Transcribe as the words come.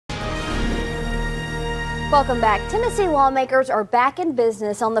Welcome back. Tennessee lawmakers are back in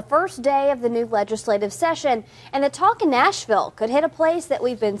business on the first day of the new legislative session, and the talk in Nashville could hit a place that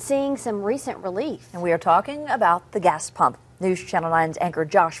we've been seeing some recent relief. And we are talking about the gas pump. News Channel 9's anchor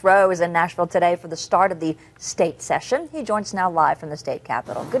Josh Rowe is in Nashville today for the start of the state session. He joins now live from the state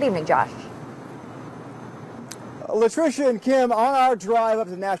capitol. Good evening, Josh. Latricia and Kim, on our drive up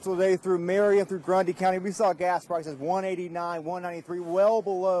to Nashville today through Marion, through Grundy County, we saw gas prices $1.89, $1.93, well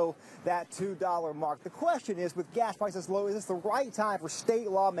below that $2 mark. The question is, with gas prices low, is this the right time for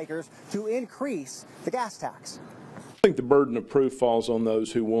state lawmakers to increase the gas tax? I think the burden of proof falls on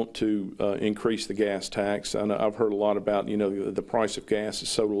those who want to increase the gas tax. I know I've heard a lot about, the price of gas is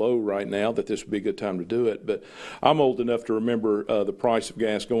so low right now that this would be a good time to do it. But I'm old enough to remember the price of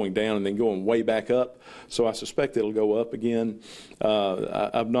gas going down and then going way back up. So I suspect it'll go up again.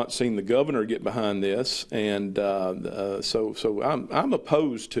 I've not seen the governor get behind this, and so I'm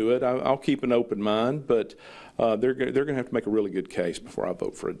opposed to it. I'll keep an open mind, but they're going to have to make a really good case before I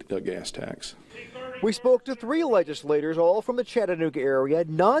vote for a gas tax. We spoke to 3 legislators, all from the Chattanooga area.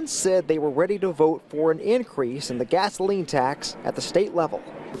 None said they were ready to vote for an increase in the gasoline tax at the state level.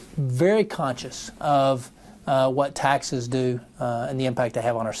 Very conscious of what taxes do and the impact they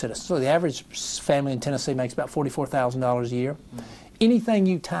have on our citizens. So the average family in Tennessee makes about $44,000 a year. Anything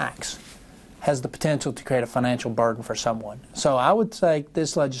you tax has the potential to create a financial burden for someone. So I would say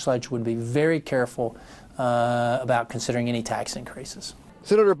this legislature would be very careful about considering any tax increases.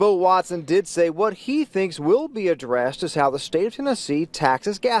 Senator Bo Watson did say what he thinks will be addressed is how the state of Tennessee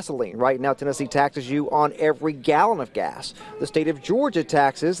taxes gasoline. Right now, Tennessee taxes you on every gallon of gas. The state of Georgia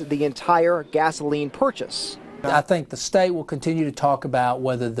taxes the entire gasoline purchase. I think the state will continue to talk about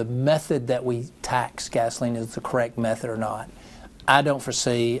whether the method that we tax gasoline is the correct method or not. I don't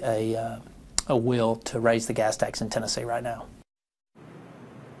foresee a will to raise the gas tax in Tennessee right now.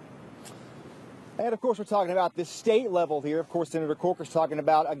 And, of course, we're talking about the state level here. Of course, Senator Corker's talking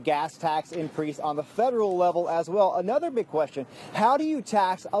about a gas tax increase on the federal level as well. Another big question, how do you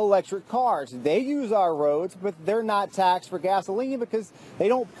tax electric cars? They use our roads, but they're not taxed for gasoline because they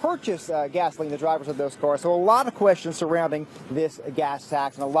don't purchase gasoline, the drivers of those cars. So a lot of questions surrounding this gas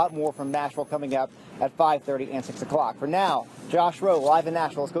tax and a lot more from Nashville coming up at 5:30 and 6 o'clock. For now, Josh Rowe, live in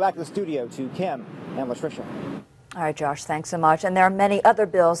Nashville. Let's go back to the studio to Kim and Latricia. All right, Josh, thanks so much. And there are many other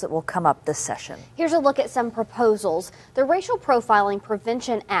bills that will come up this session. Here's a look at some proposals. The Racial Profiling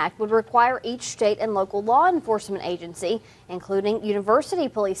Prevention Act would require each state and local law enforcement agency, including university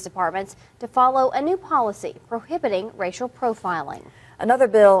police departments, to follow a new policy prohibiting racial profiling. Another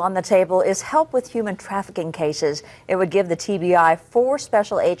bill on the table is help with human trafficking cases. It would give the TBI 4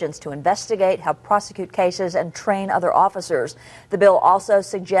 special agents to investigate, help prosecute cases, and train other officers. The bill also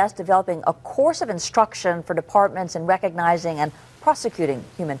suggests developing a course of instruction for departments in recognizing and prosecuting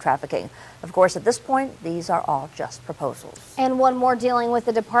human trafficking. Of course, at this point, these are all just proposals. And one more dealing with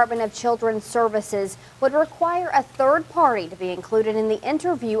the Department of Children's Services would require a third party to be included in the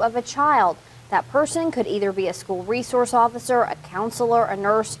interview of a child. That person could either be a school resource officer, a counselor, a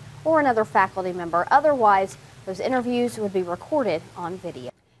nurse, or another faculty member. Otherwise, those interviews would be recorded on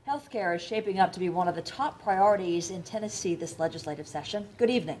video. Healthcare is shaping up to be one of the top priorities in Tennessee this legislative session. Good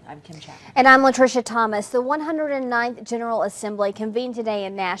evening. I'm Kim Chapman. And I'm Latricia Thomas. The 109th General Assembly convened today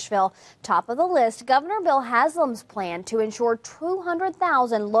in Nashville. Top of the list, Governor Bill Haslam's plan to ensure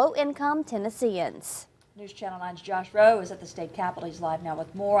 200,000 low-income Tennesseans. News Channel 9's Josh Rowe is at the state capitol. He's live now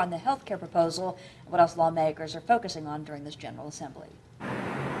with more on the health care proposal and what else lawmakers are focusing on during this General Assembly.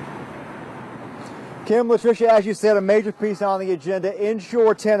 Kim, Latricia, as you said, a major piece on the agenda,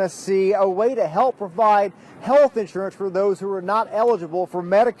 Insure Tennessee, a way to help provide health insurance for those who are not eligible for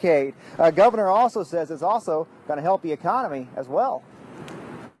Medicaid. Governor also says it's also going to help the economy as well.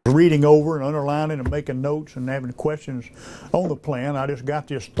 Reading over and underlining and making notes and having questions on the plan. I just got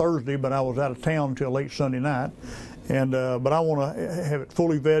this Thursday, but I was out of town until late Sunday night. And but I want to have it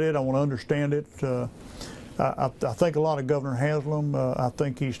fully vetted. I want to understand it. I think a lot of Governor Haslam. I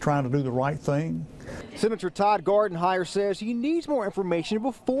think he's trying to do the right thing. Senator Todd Gardenhire says he needs more information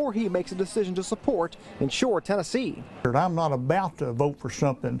before he makes a decision to support Insure Tennessee. I'm not about to vote for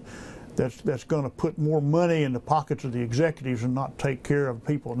something that's going to put more money in the pockets of the executives and not take care of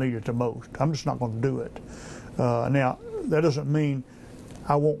people that need it the most. I'm just not going to do it. Now, that doesn't mean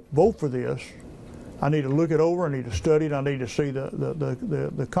I won't vote for this. I need to look it over, I need to study it, I need to see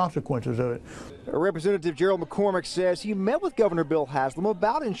the consequences of it. Representative Gerald McCormick says he met with Governor Bill Haslam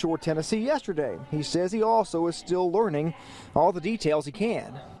about Insure Tennessee yesterday. He says he also is still learning all the details he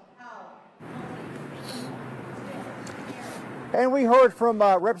can. And we heard from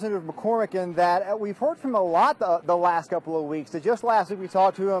Representative McCormick in that we've heard from a lot the last couple of weeks. Just last week we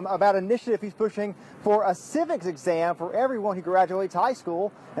talked to him about an initiative he's pushing for a civics exam for everyone who graduates high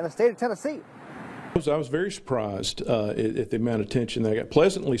school in the state of Tennessee. I was very surprised at the amount of attention that I got.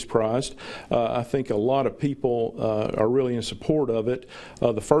 Pleasantly surprised. I think a lot of people are really in support of it.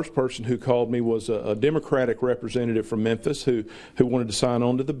 The first person who called me was a Democratic representative from Memphis who wanted to sign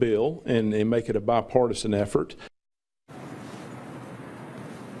on to the bill and make it a bipartisan effort.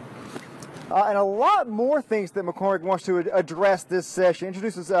 And a lot more things that McCormick wants to address this session.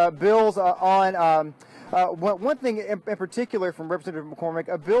 Introduces bills on one thing in particular from Representative McCormick,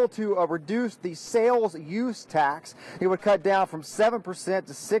 a bill to reduce the sales use tax. It would cut down from 7%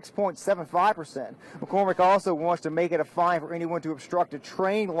 to 6.75%. McCormick also wants to make it a fine for anyone to obstruct a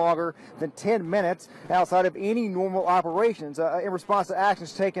train longer than 10 minutes outside of any normal operations. In response to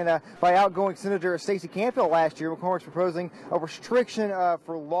actions taken by outgoing Senator Stacey Canfield last year, McCormick's proposing a restriction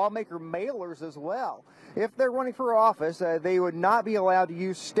for lawmaker mailers as well. If they're running for office, they would not be allowed to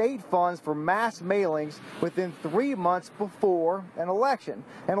use state funds for mass mailings within 3 months before an election.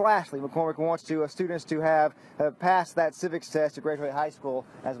 And lastly, McCormick wants students to have passed that civics test to graduate high school,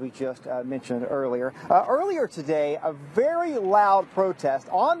 as we just mentioned earlier. Earlier today, a very loud protest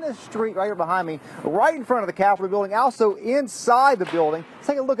on this street right here behind me, right in front of the Capitol building, also inside the building. Let's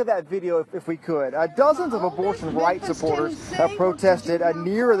take a look at that video if we could. Dozens of abortion rights supporters protested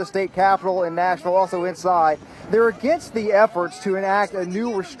near the state capitol in Nashville, also inside. They're against the efforts to enact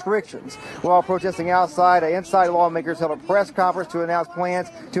new restrictions. While protesting outside, inside lawmakers held a press conference to announce plans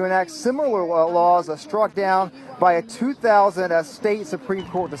to enact similar laws struck down by a 2000 state Supreme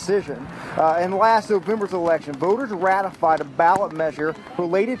Court decision. In last November's election, voters ratified a ballot measure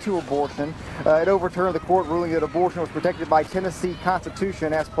related to abortion. It overturned the court ruling that abortion was protected by Tennessee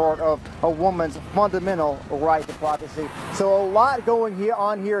Constitution as part of a woman's fundamental right to privacy. So a lot going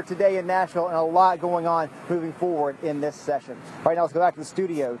on here today in Nashville, and a lot going on moving forward in this session. Right now, let's go back to the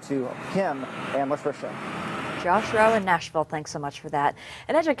studio to Kim and Latricia. Josh Rowe in Nashville, thanks so much for that.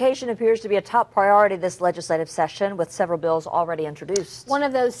 And education appears to be a top priority this legislative session, with several bills already introduced. One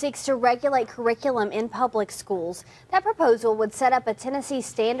of those seeks to regulate curriculum in public schools. That proposal would set up a Tennessee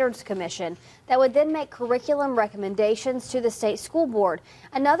Standards Commission that would then make curriculum recommendations to the state school board.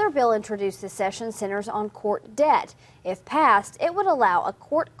 Another bill introduced this session centers on court debt. If passed, it would allow a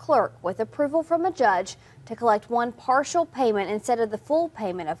court clerk with approval from a judge to collect one partial payment instead of the full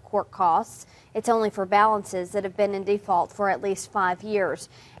payment of court costs. It's only for balances that have been in default for at least 5 years,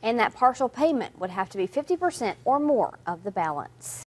 and that partial payment would have to be 50% or more of the balance.